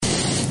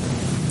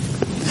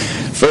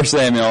1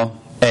 Samuel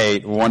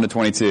 8,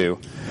 1-22.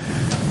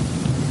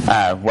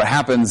 What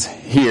happens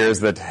here is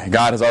that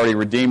God has already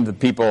redeemed the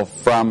people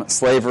from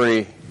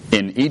slavery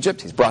in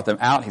Egypt. He's brought them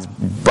out. He's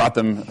brought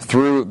them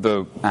through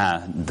the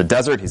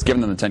desert. He's given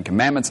them the Ten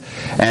Commandments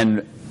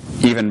and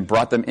even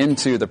brought them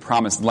into the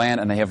promised land,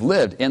 and they have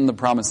lived in the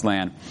promised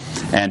land.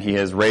 And he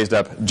has raised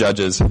up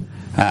judges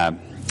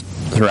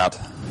throughout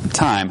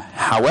time.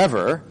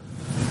 However,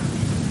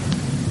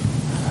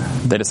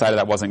 they decided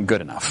that wasn't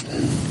good enough.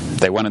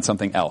 They wanted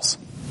something else.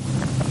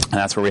 And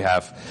that's where we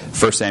have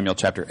 1 Samuel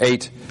chapter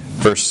 8,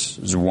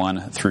 verses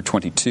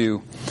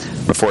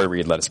 1-22. Before we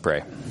read, let us pray.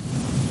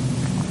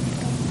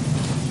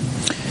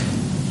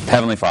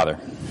 Heavenly Father,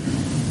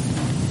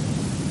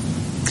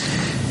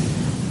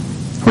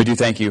 we do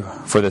thank you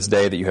for this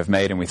day that you have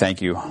made, and we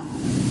thank you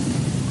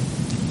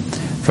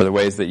for the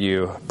ways that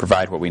you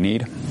provide what we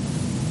need,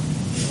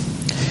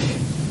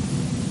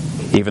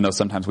 even though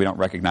sometimes we don't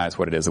recognize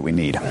what it is that we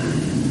need.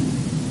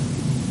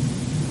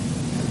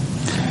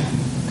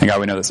 And God,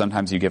 we know that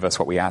sometimes you give us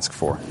what we ask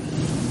for,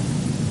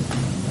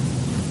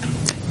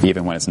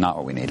 even when it's not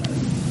what we need.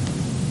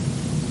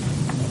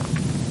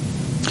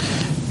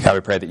 God, we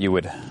pray that you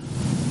would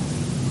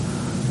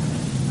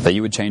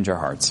change our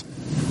hearts,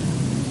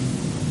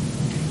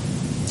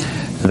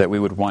 that we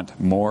would want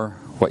more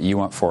what you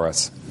want for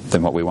us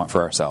than what we want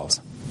for ourselves.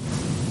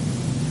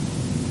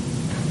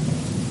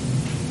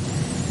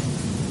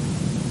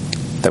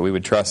 That we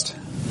would trust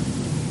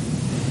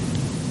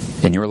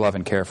in your love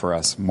and care for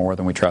us more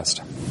than we trust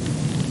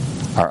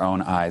our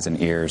own eyes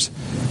and ears,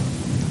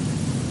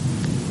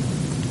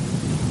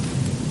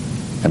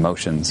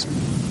 emotions,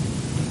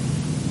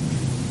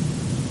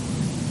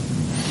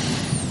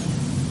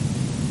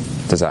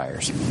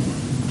 desires.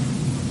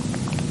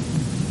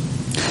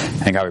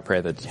 And God, we pray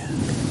that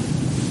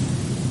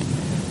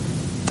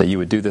you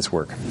would do this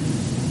work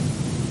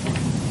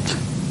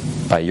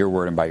by your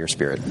word and by your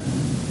Spirit.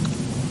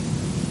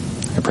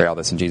 I pray all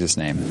this in Jesus'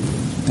 name.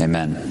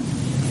 Amen.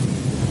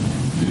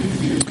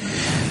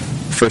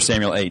 1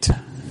 Samuel 8,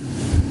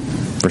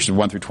 verses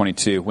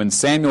 1-22. When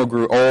Samuel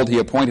grew old, he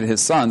appointed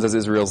his sons as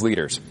Israel's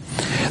leaders.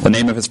 The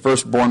name of his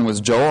firstborn was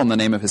Joel, and the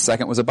name of his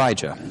second was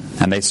Abijah.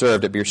 And they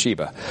served at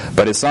Beersheba.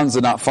 But his sons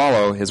did not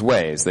follow his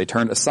ways. They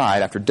turned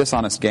aside after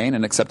dishonest gain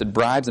and accepted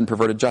bribes and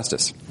perverted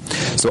justice.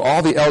 So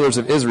all the elders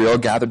of Israel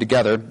gathered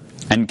together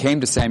and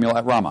came to Samuel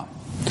at Ramah.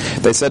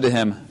 They said to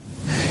him,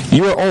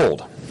 "You are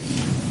old."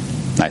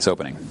 Nice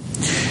opening.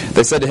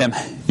 They said to him,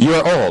 "You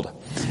are old,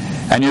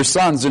 and your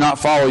sons do not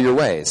follow your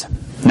ways.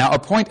 Now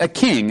appoint a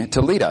king to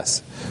lead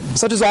us,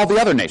 such as all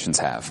the other nations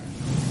have."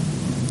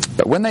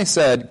 But when they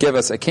said, "Give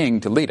us a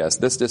king to lead us,"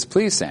 this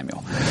displeased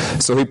Samuel.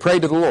 So he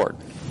prayed to the Lord.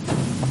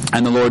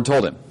 And the Lord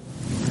told him,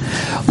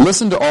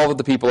 "Listen to all that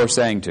the people are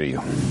saying to you.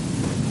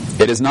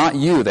 It is not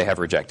you they have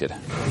rejected,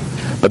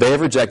 but they have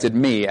rejected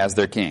me as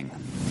their king,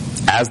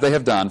 as they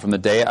have done from the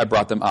day I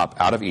brought them up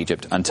out of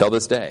Egypt until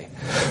this day,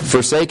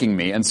 forsaking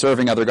me and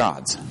serving other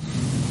gods.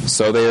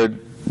 So they are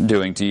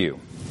doing to you.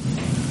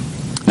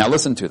 Now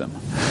listen to them,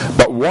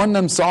 but warn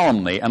them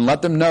solemnly and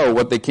let them know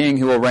what the king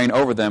who will reign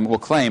over them will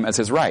claim as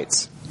his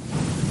rights."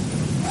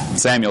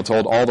 Samuel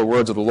told all the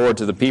words of the Lord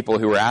to the people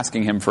who were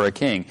asking him for a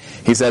king.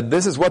 He said,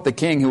 "This is what the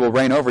king who will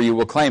reign over you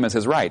will claim as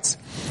his rights.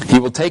 He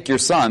will take your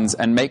sons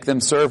and make them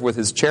serve with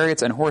his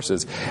chariots and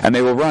horses, and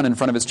they will run in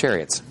front of his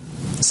chariots.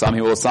 Some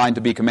he will assign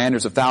to be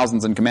commanders of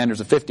thousands and commanders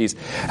of 50s,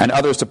 and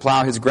others to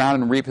plow his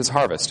ground and reap his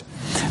harvest,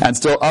 and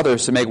still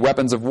others to make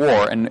weapons of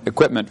war and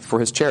equipment for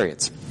his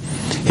chariots.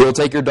 He will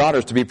take your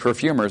daughters to be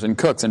perfumers and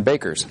cooks and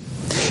bakers.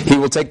 He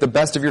will take the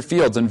best of your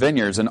fields and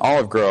vineyards and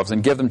olive groves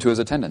and give them to his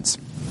attendants.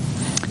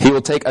 He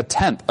will take a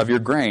tenth of your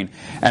grain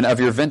and of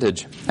your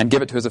vintage and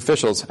give it to his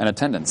officials and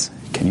attendants."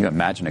 Can you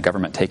imagine a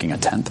government taking a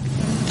tenth?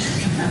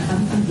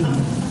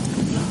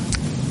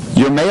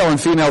 "Your male and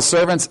female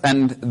servants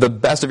and the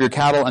best of your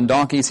cattle and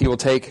donkeys he will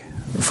take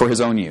for his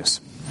own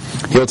use.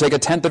 He will take a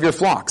tenth of your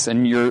flocks,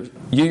 and you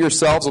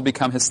yourselves will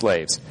become his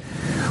slaves.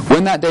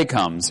 When that day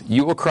comes,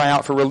 you will cry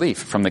out for relief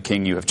from the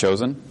king you have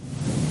chosen,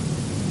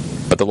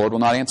 but the Lord will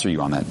not answer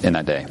you in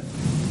that day."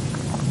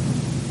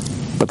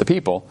 But the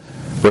people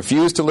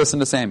refused to listen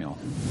to Samuel.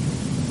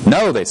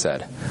 "No," they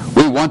said,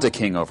 "we want a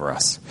king over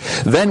us.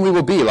 Then we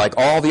will be like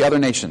all the other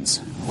nations,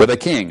 with a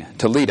king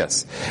to lead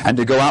us and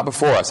to go out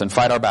before us and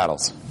fight our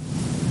battles."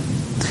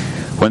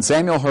 When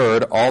Samuel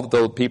heard all that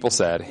the people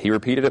said, he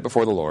repeated it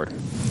before the Lord.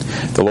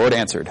 The Lord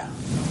answered,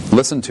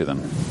 "Listen to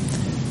them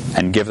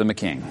and give them a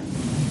king."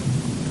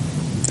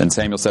 Then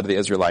Samuel said to the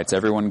Israelites,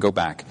 "Everyone go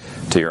back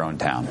to your own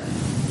town."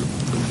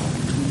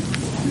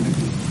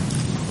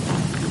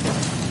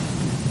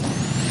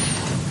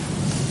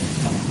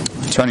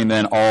 Turning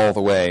then all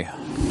the way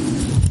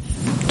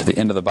to the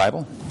end of the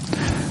Bible,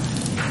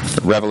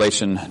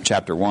 Revelation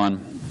chapter 1,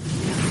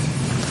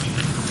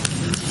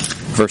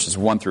 verses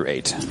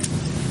 1-8.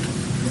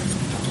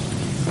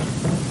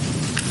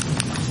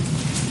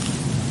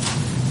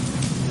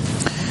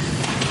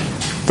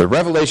 The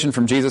revelation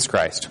from Jesus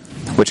Christ,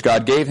 which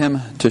God gave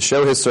him to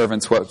show his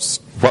servants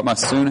what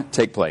must soon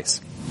take place.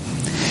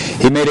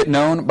 He made it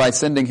known by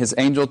sending his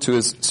angel to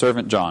his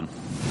servant John,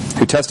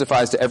 who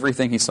testifies to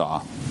everything he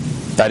saw.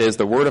 That is,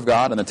 the word of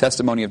God and the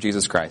testimony of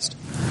Jesus Christ.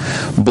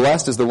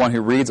 Blessed is the one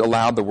who reads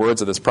aloud the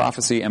words of this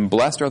prophecy, and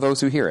blessed are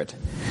those who hear it,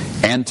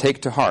 and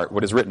take to heart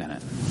what is written in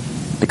it,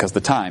 because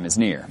the time is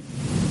near.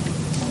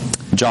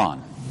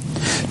 John,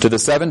 to the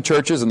 7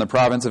 churches in the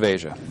province of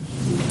Asia,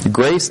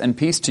 grace and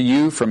peace to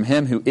you from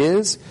him who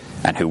is,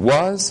 and who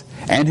was,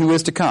 and who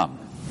is to come,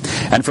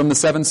 and from the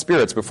 7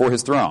 spirits before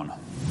his throne,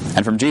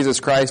 and from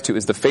Jesus Christ, who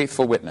is the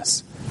faithful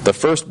witness, the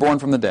firstborn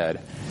from the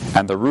dead,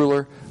 and the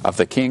ruler of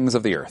the kings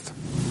of the earth.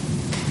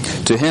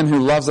 To him who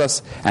loves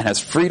us and has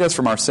freed us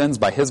from our sins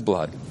by his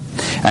blood,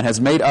 and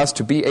has made us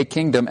to be a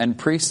kingdom and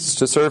priests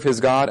to serve his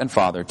God and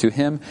Father, to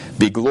him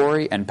be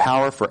glory and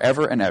power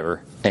forever and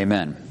ever.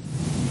 Amen.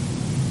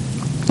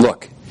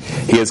 Look,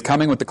 he is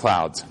coming with the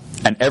clouds,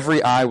 and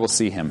every eye will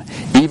see him,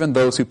 even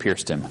those who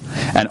pierced him,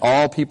 and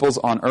all peoples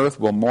on earth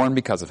will mourn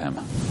because of him.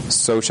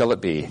 So shall it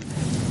be.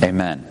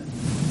 Amen.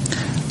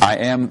 I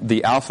am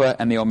the Alpha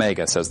and the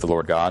Omega, says the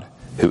Lord God,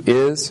 who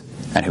is,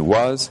 and who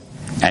was,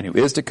 and who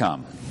is to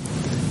come,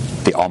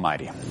 the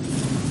Almighty.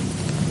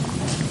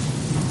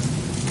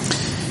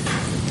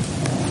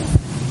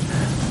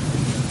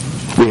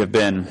 We have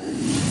been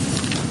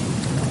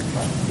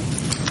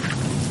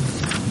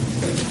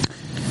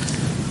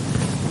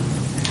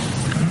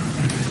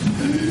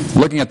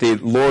looking at the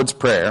Lord's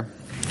Prayer,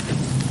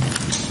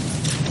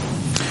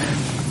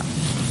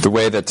 the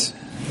way that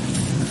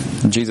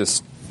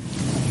Jesus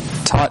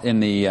taught in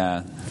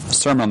the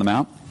Sermon on the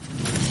Mount.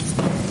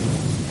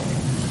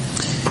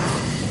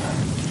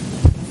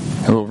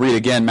 And we'll read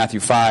again Matthew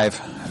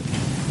 6,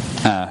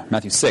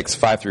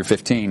 5 through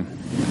 15.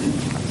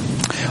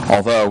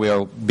 Although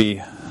we'll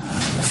be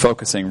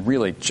focusing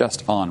really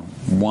just on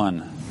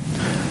one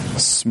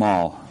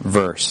small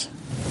verse,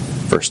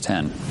 verse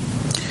 10.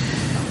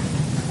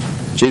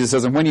 Jesus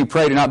says, "And when you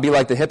pray, do not be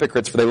like the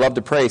hypocrites, for they love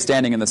to pray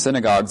standing in the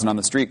synagogues and on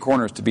the street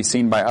corners to be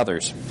seen by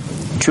others.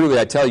 Truly,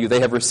 I tell you, they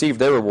have received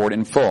their reward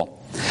in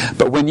full.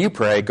 But when you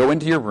pray, go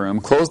into your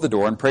room, close the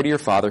door, and pray to your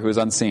Father who is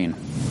unseen.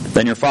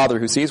 Then your Father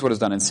who sees what is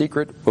done in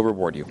secret will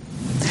reward you.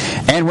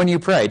 And when you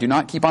pray, do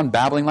not keep on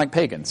babbling like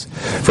pagans,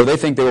 for they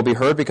think they will be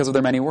heard because of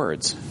their many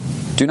words.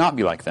 Do not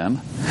be like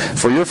them,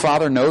 for your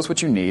Father knows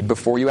what you need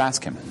before you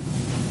ask him.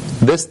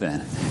 This,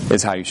 then,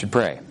 is how you should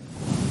pray.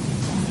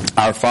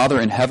 Our Father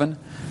in heaven,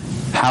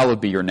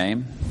 hallowed be your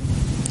name.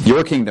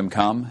 Your kingdom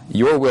come,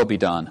 your will be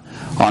done,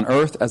 on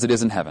earth as it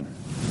is in heaven.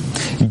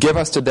 Give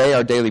us today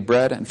our daily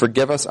bread, and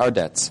forgive us our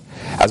debts,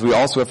 as we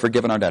also have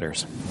forgiven our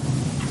debtors.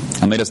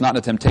 And lead us not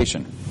into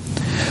temptation,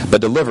 but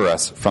deliver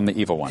us from the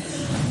evil one.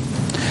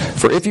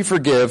 For if you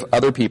forgive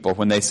other people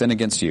when they sin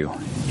against you,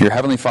 your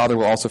heavenly Father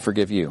will also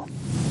forgive you.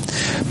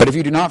 But if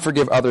you do not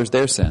forgive others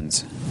their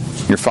sins,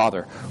 your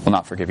Father will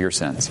not forgive your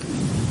sins."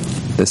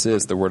 This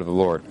is the word of the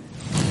Lord.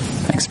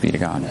 Thanks be to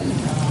God.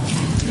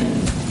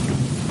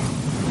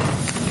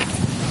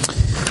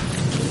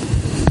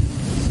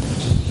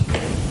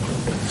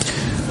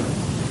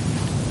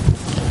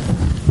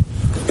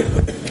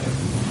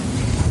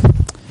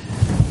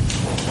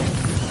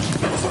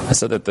 I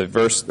said that the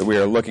verse that we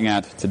are looking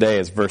at today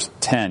is verse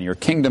 10. Your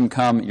kingdom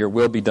come, your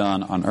will be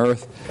done on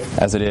earth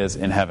as it is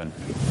in heaven.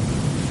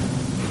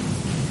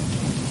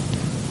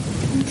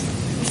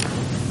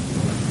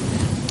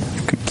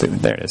 Completely,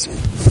 there it is.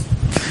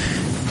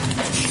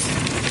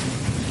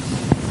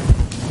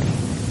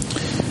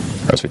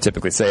 Or as we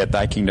typically say it,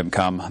 thy kingdom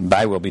come,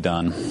 thy will be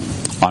done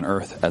on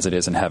earth as it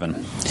is in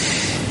heaven.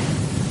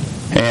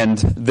 And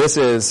this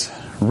is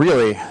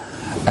really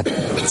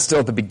still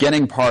at the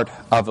beginning part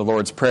of the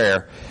Lord's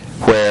Prayer,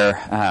 where,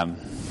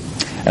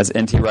 as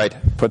N.T. Wright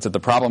puts it, the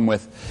problem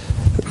with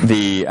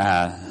the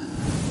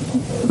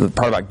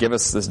part about give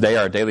us this day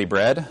our daily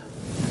bread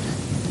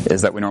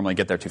is that we normally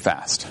get there too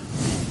fast.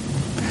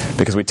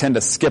 Because we tend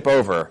to skip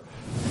over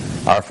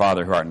our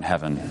Father who art in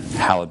heaven,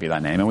 hallowed be thy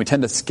name. And we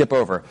tend to skip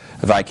over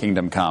thy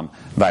kingdom come,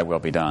 thy will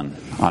be done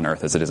on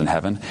earth as it is in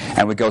heaven.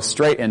 And we go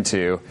straight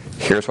into,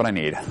 here's what I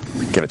need,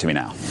 give it to me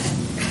now.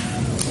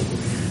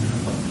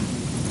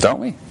 Don't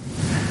we?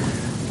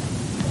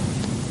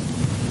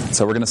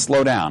 So we're going to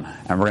slow down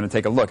and we're going to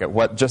take a look at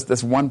what just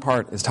this one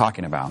part is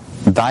talking about.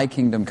 Thy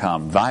kingdom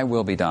come, thy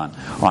will be done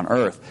on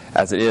earth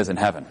as it is in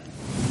heaven.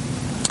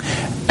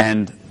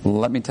 And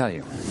let me tell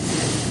you,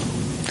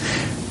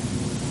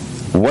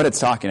 what it's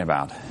talking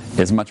about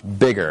is much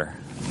bigger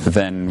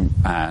than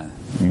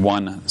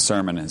one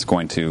sermon is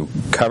going to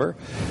cover.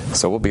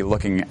 So we'll be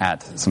looking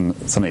at some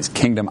of these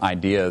kingdom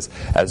ideas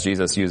as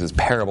Jesus uses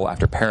parable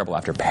after parable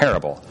after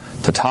parable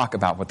to talk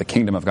about what the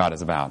kingdom of God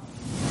is about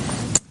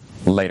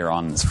later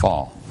on this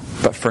fall.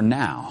 But for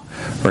now,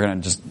 we're going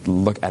to just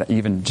look at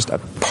even just a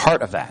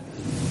part of that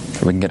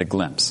so we can get a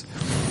glimpse.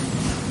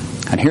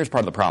 And here's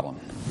part of the problem.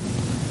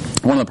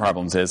 One of the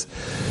problems is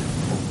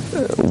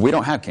we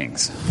don't have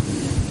kings.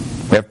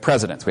 We have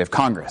presidents, we have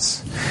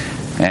Congress.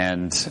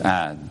 And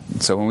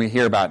so when we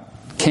hear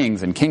about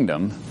kings and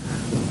kingdom,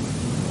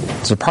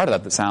 there's a part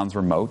of that sounds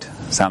remote,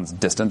 sounds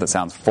distant, that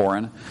sounds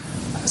foreign,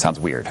 sounds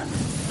weird.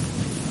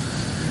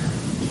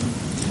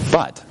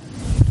 But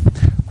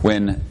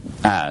when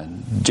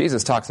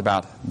Jesus talks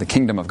about the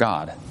kingdom of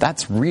God,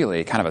 that's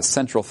really kind of a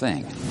central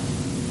thing.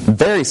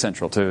 Very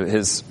central to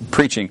his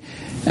preaching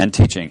and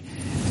teaching.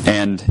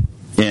 And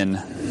in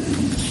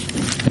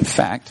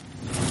fact,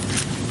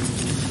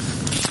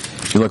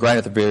 if you look right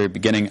at the very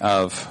beginning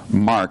of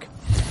Mark,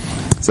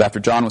 so after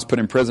John was put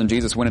in prison,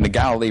 Jesus went into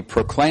Galilee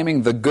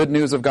proclaiming the good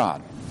news of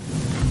God.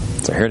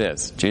 So here it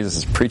is. Jesus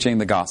is preaching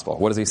the gospel.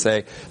 What does he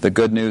say the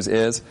good news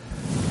is?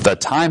 The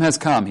time has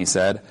come, he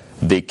said.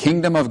 The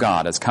kingdom of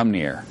God has come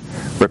near.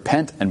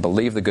 Repent and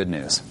believe the good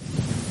news.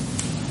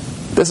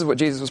 This is what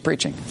Jesus was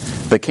preaching.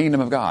 The kingdom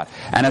of God.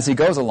 And as he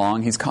goes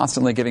along, he's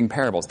constantly giving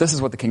parables. This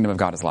is what the kingdom of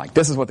God is like.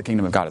 This is what the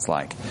kingdom of God is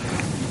like.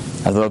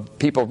 Although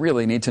people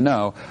really need to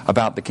know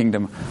about the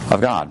kingdom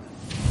of God.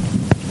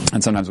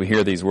 And sometimes we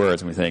hear these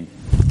words and we think,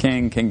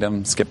 king,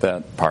 kingdom, skip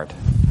that part.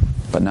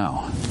 But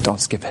no, don't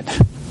skip it.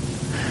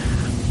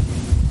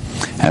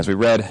 As we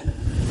read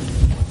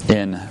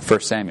in 1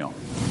 Samuel,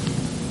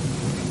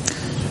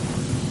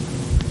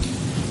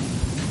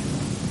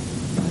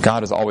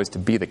 God is always to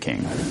be the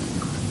king.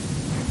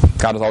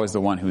 God is always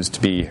the one who's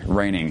to be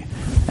reigning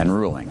and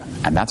ruling.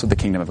 And that's what the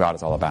kingdom of God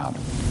is all about.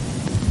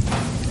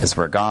 It's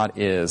where God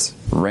is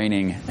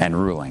reigning and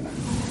ruling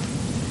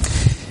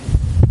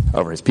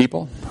over his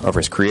people, over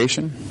his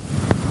creation.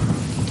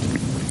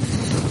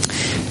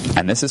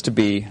 And this is to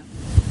be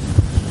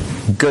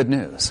good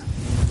news.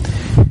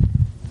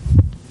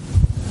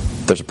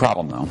 There's a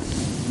problem, though.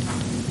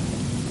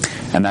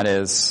 And that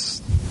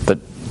is that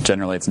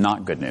generally it's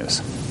not good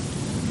news.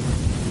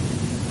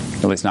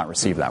 At least not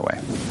received that way.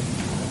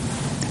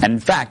 And in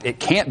fact, it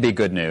can't be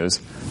good news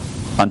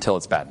until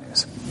it's bad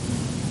news.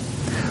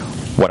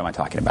 What am I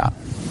talking about?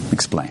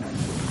 Explain.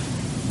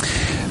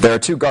 There are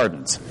two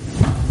gardens.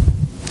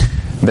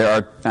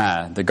 There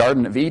are the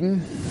Garden of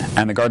Eden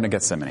and the Garden of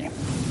Gethsemane,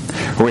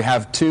 where we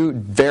have two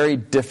very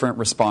different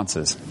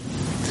responses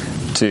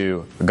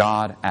to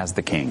God as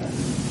the King.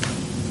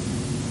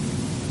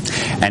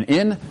 And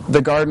in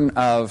the Garden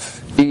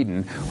of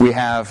Eden, we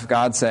have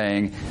God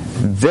saying,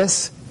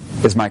 this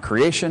is my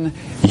creation,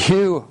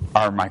 you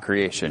are my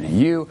creation,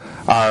 you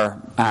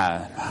are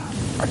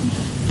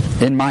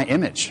in my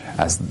image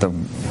as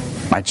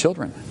my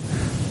children.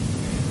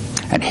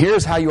 And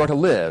here's how you are to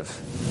live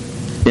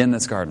in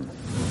this garden.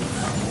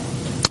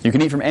 You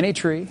can eat from any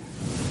tree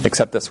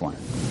except this one.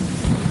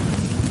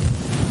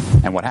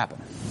 And what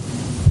happened?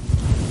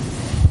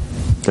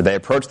 Did they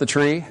approach the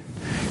tree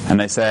and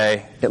they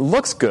say, it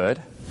looks good,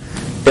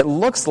 it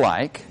looks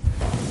like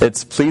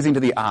it's pleasing to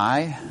the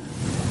eye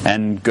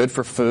and good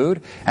for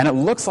food, and it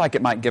looks like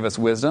it might give us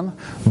wisdom,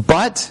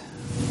 but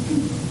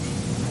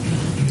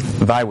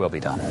thy will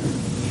be done.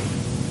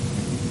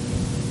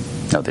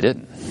 No, they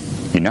didn't.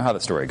 You know how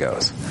the story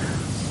goes.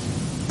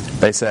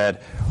 They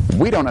said,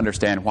 we don't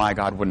understand why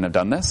God wouldn't have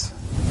done this,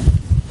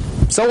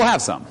 so we'll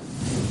have some,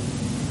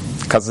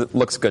 because it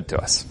looks good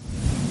to us.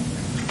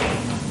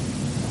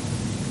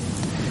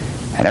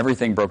 And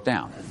everything broke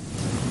down.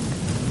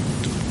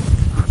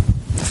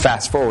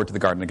 Fast forward to the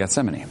Garden of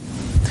Gethsemane,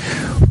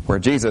 where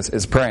Jesus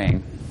is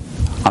praying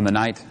on the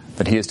night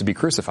that he is to be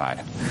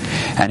crucified.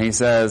 And he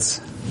says,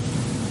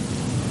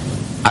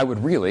 I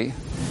would really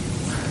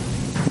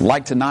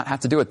like to not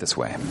have to do it this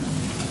way.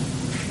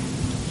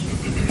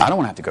 I don't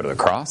want to have to go to the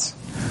cross.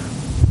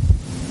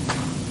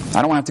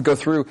 I don't want to have to go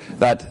through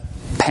that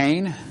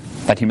pain,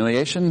 that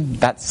humiliation,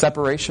 that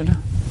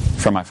separation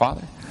from my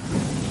Father.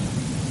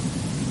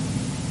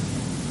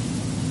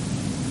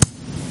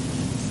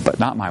 But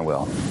not my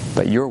will,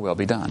 but your will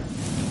be done.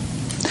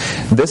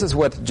 This is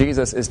what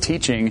Jesus is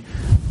teaching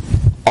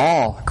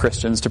all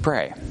Christians to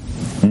pray.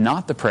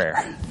 Not the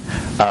prayer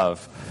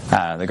of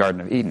the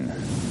Garden of Eden,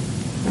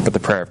 but the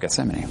prayer of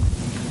Gethsemane.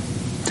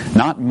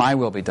 Not my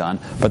will be done,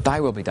 but thy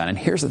will be done. And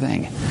here's the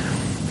thing.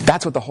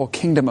 That's what the whole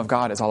kingdom of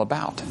God is all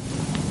about.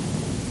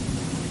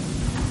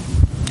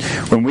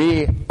 When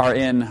we are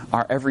in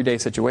our everyday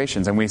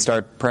situations and we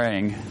start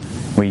praying,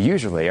 we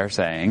usually are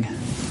saying,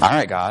 all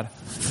right, God,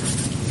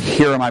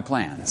 here are my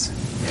plans.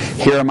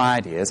 Here are my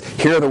ideas.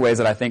 Here are the ways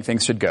that I think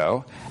things should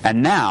go.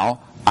 And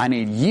now I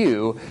need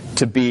you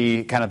to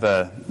be kind of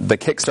the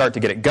kickstart to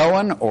get it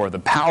going or the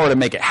power to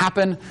make it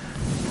happen.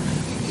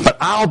 But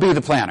I'll be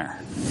the planner.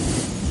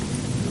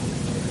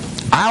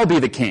 I'll be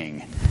the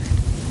king.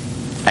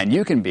 And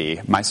you can be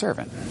my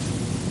servant.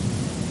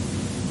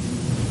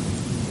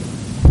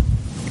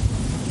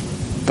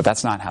 But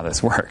that's not how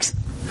this works.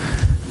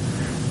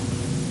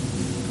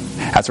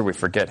 That's where we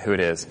forget who it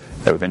is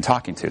that we've been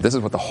talking to. This is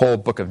what the whole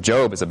book of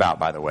Job is about,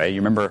 by the way.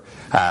 You remember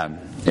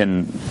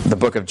in the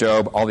book of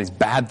Job, all these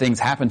bad things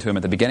happen to him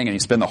at the beginning, and you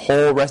spend the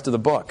whole rest of the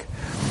book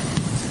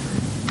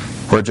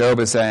where Job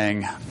is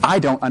saying, I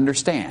don't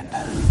understand.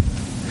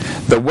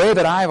 The way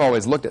that I've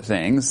always looked at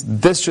things,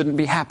 this shouldn't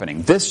be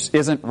happening. This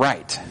isn't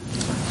right.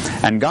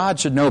 And God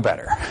should know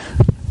better.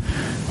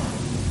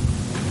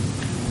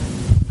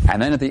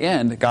 And then at the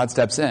end, God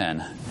steps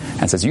in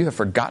and says, you have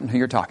forgotten who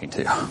you're talking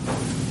to.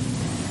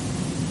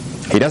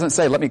 He doesn't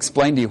say, let me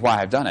explain to you why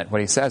I've done it.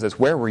 What he says is,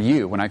 where were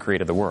you when I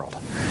created the world?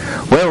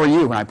 Where were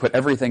you when I put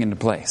everything into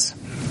place?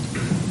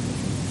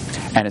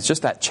 And it's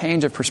just that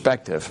change of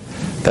perspective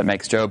that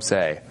makes Job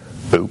say,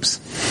 oops,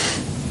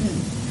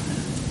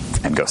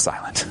 and go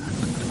silent.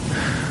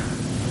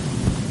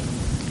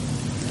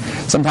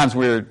 Sometimes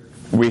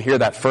we hear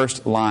that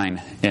first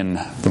line in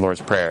the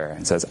Lord's Prayer.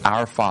 It says,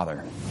 Our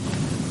Father.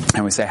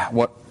 And we say,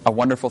 what a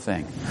wonderful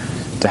thing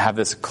to have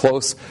this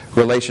close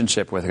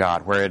relationship with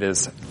God, where it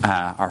is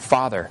our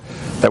Father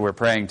that we're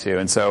praying to.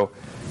 And so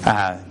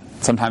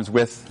sometimes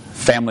with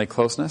family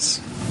closeness,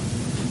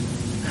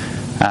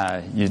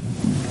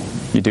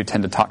 you do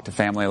tend to talk to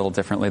family a little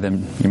differently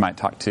than you might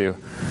talk to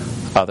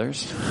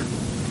others.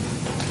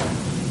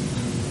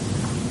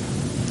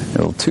 A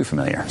little too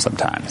familiar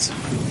sometimes.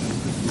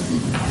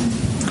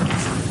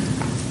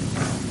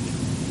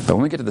 But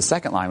when we get to the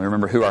second line, we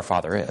remember who our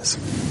Father is.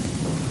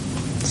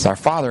 It's our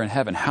Father in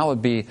heaven,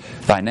 hallowed be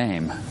thy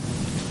name.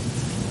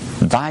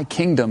 Thy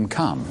kingdom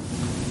come.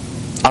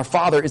 Our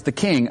Father is the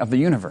King of the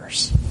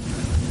universe.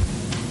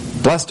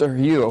 Blessed are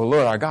you, O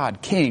Lord our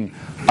God, King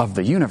of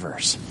the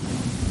universe.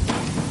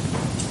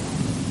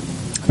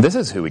 This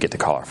is who we get to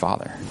call our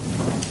Father.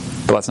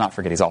 But let's not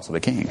forget He's also the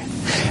King.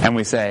 And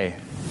we say,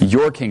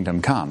 your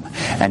kingdom come.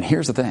 And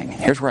here's the thing.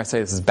 Here's where I say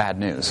this is bad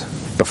news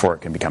before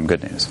it can become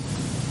good news.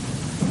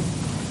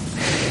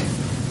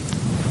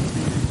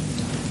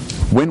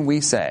 When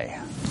we say,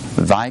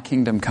 thy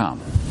kingdom come,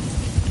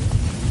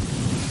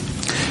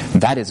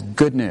 that is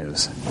good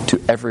news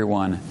to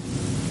everyone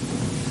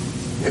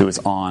who is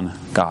on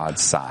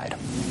God's side.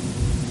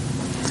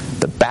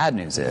 The bad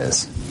news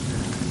is,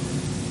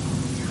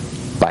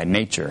 by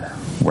nature,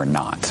 we're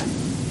not.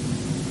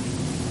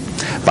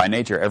 By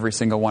nature, every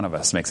single one of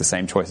us makes the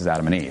same choice as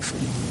Adam and Eve.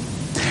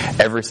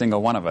 Every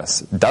single one of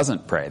us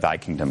doesn't pray, thy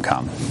kingdom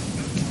come.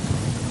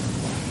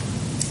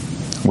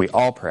 We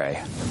all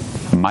pray,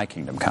 my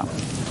kingdom come.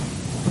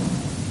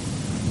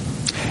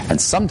 And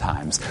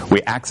sometimes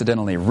we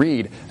accidentally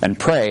read and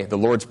pray the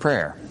Lord's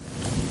Prayer.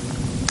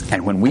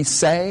 And when we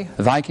say,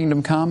 thy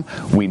kingdom come,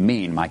 we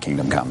mean my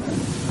kingdom come.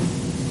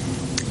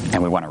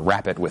 And we want to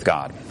wrap it with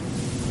God.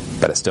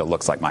 But it still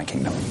looks like my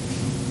kingdom.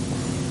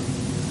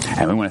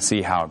 And we want to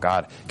see how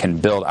God can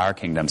build our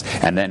kingdoms.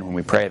 And then when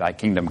we pray, thy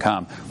kingdom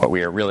come, what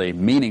we are really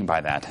meaning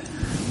by that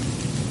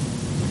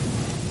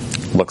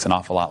looks an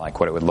awful lot like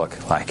what it would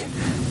look like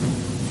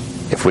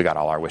if we got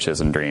all our wishes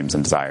and dreams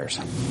and desires.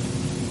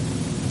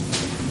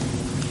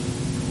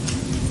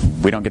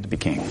 We don't get to be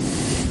king.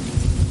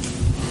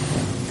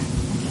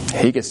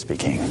 He gets to be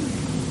king.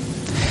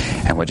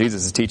 And what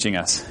Jesus is teaching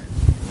us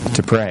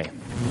to pray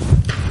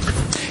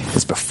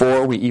is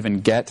before we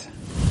even get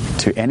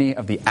to any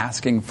of the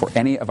asking for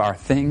any of our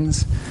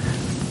things,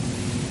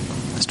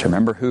 is to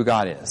remember who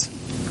God is.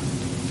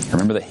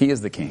 Remember that He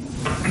is the King.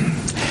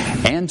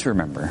 And to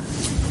remember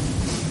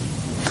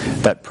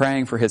that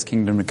praying for His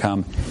kingdom to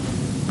come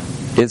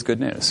is good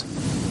news.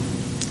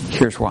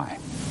 Here's why.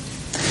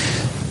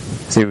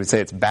 So you would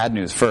say it's bad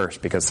news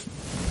first, because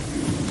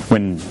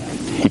when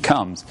He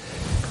comes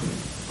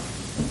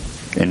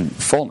in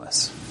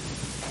fullness,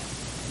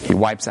 He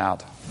wipes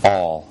out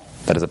all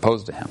that is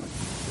opposed to Him.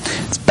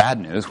 It's bad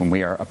news when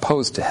we are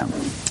opposed to Him,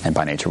 and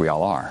by nature we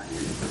all are.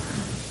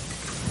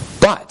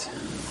 But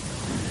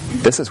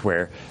this is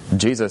where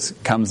Jesus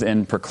comes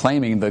in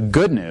proclaiming the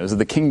good news that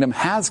the kingdom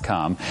has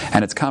come,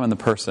 and it's come in the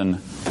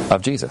person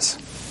of Jesus.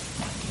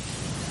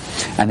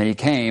 And that He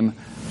came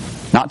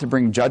not to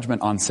bring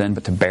judgment on sin,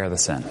 but to bear the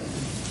sin.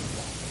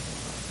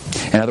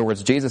 In other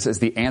words, Jesus is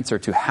the answer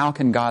to how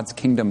can God's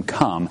kingdom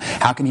come?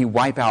 How can He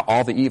wipe out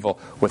all the evil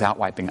without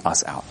wiping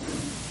us out?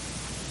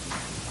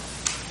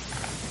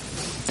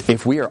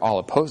 If we are all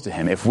opposed to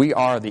Him, if we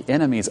are the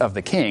enemies of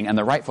the King, and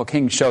the rightful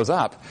King shows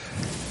up,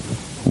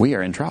 we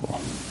are in trouble.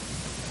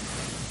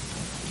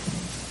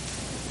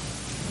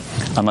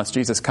 Unless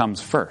Jesus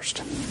comes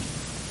first.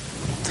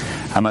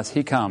 Unless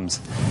He comes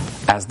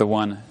as the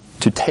one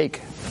to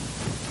take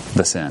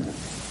the sin.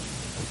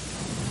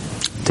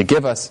 To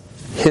give us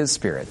His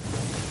Spirit.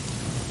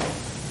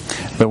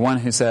 The one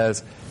who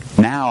says,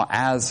 now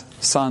as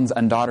sons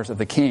and daughters of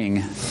the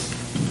King,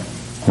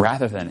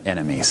 rather than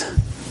enemies,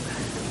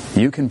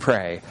 you can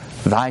pray,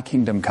 thy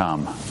kingdom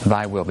come,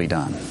 thy will be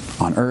done,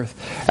 on earth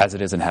as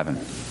it is in heaven.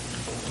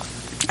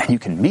 And you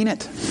can mean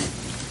it.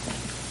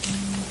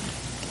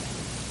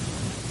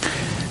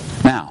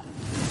 Now,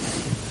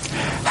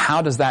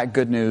 how does that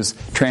good news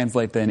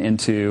translate then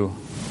into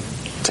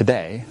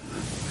today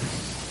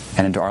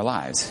and into our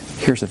lives?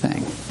 Here's the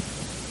thing.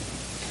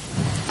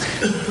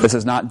 This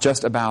is not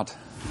just about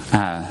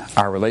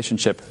our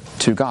relationship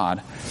to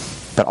God,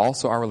 but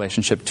also our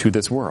relationship to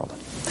this world.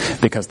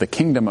 Because the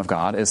kingdom of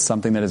God is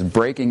something that is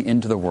breaking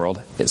into the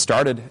world. It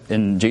started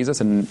in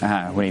Jesus and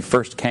when He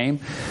first came,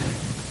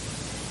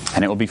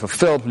 and it will be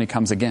fulfilled when He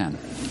comes again.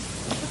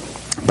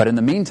 But in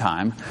the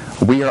meantime,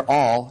 we are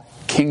all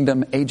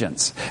kingdom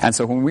agents. And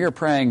so when we are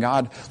praying,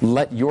 God,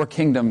 let your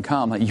kingdom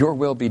come, let your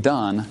will be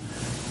done,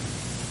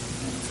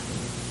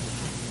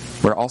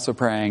 we're also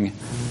praying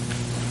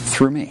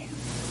through me.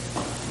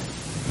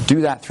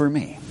 do that through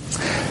me.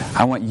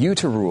 I want you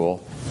to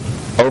rule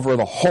over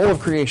the whole of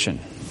creation.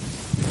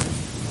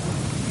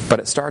 But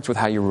it starts with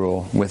how you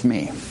rule with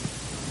me.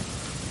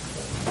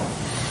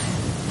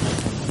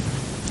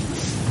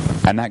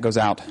 And that goes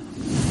out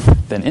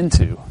then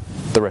into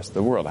the rest of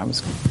the world.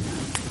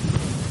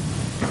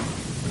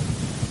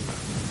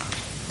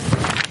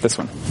 This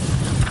one.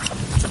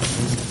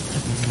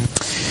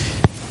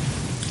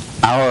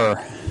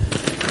 Our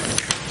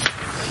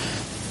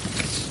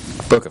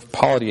book of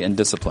polity and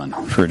discipline,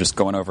 which we were just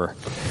going over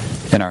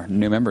in our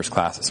new members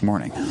class this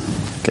morning.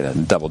 Get a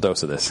double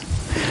dose of this.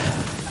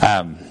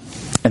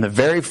 In the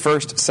very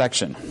first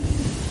section,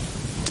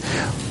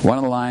 one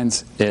of the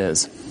lines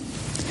is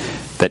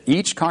that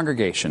each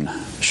congregation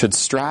should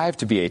strive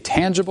to be a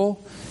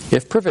tangible,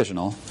 if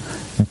provisional,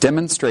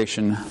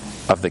 demonstration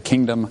of the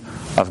kingdom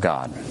of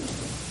God.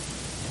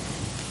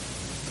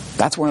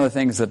 That's one of the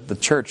things that the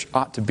church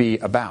ought to be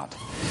about,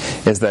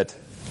 is that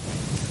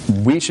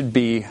we should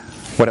be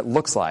what it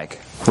looks like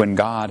when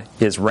God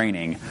is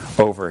reigning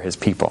over his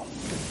people.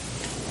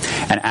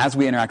 And as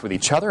we interact with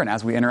each other and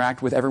as we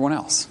interact with everyone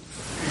else,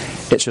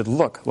 it should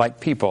look like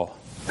people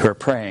who are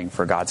praying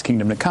for God's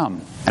kingdom to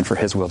come and for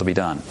his will to be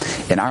done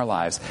in our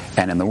lives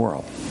and in the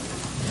world.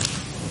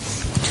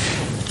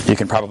 You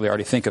can probably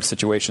already think of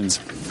situations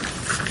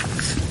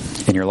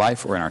in your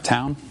life or in our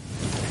town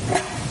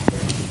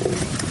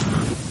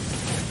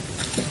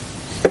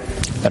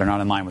that are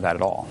not in line with that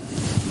at all.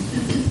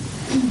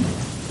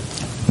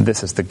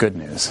 This is the good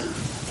news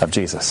of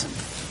Jesus,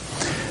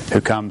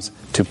 who comes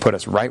to put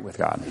us right with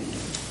God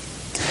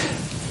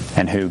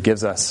and who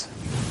gives us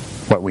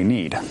what we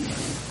need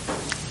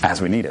as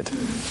we need it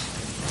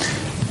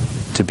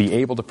to be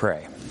able to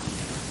pray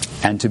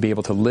and to be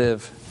able to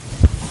live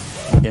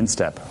in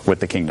step with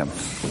the kingdom.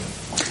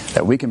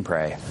 That we can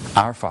pray,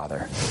 "Our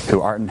Father,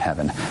 who art in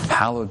heaven,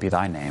 hallowed be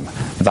thy name.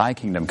 Thy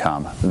kingdom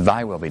come,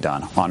 thy will be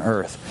done on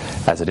earth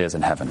as it is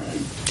in heaven."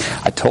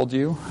 I told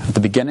you at the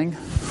beginning,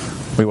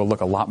 we will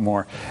look a lot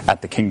more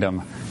at the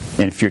kingdom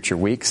in future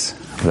weeks.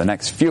 For the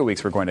next few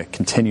weeks, we're going to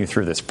continue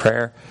through this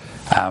prayer.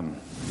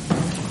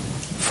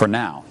 For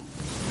now,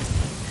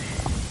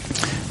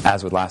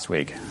 as with last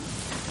week,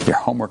 your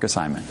homework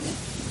assignment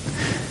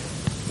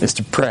is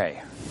to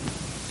pray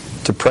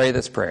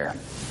this prayer.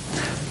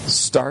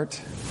 Start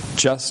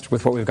just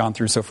with what we've gone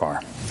through so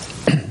far.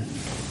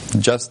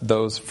 Just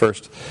those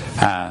first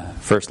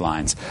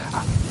lines.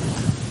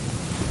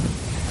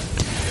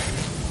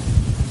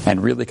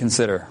 And really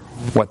consider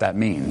what that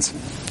means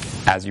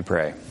as you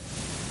pray.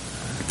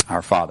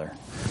 "Our Father,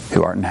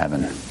 who art in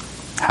heaven,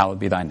 hallowed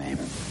be thy name.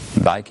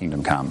 Thy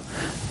kingdom come,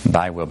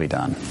 thy will be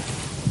done,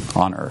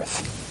 on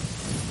earth,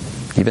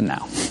 even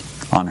now,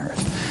 on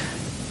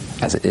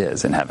earth, as it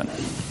is in heaven."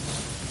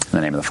 In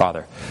the name of the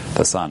Father,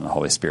 the Son, and the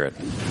Holy Spirit.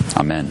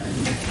 Amen.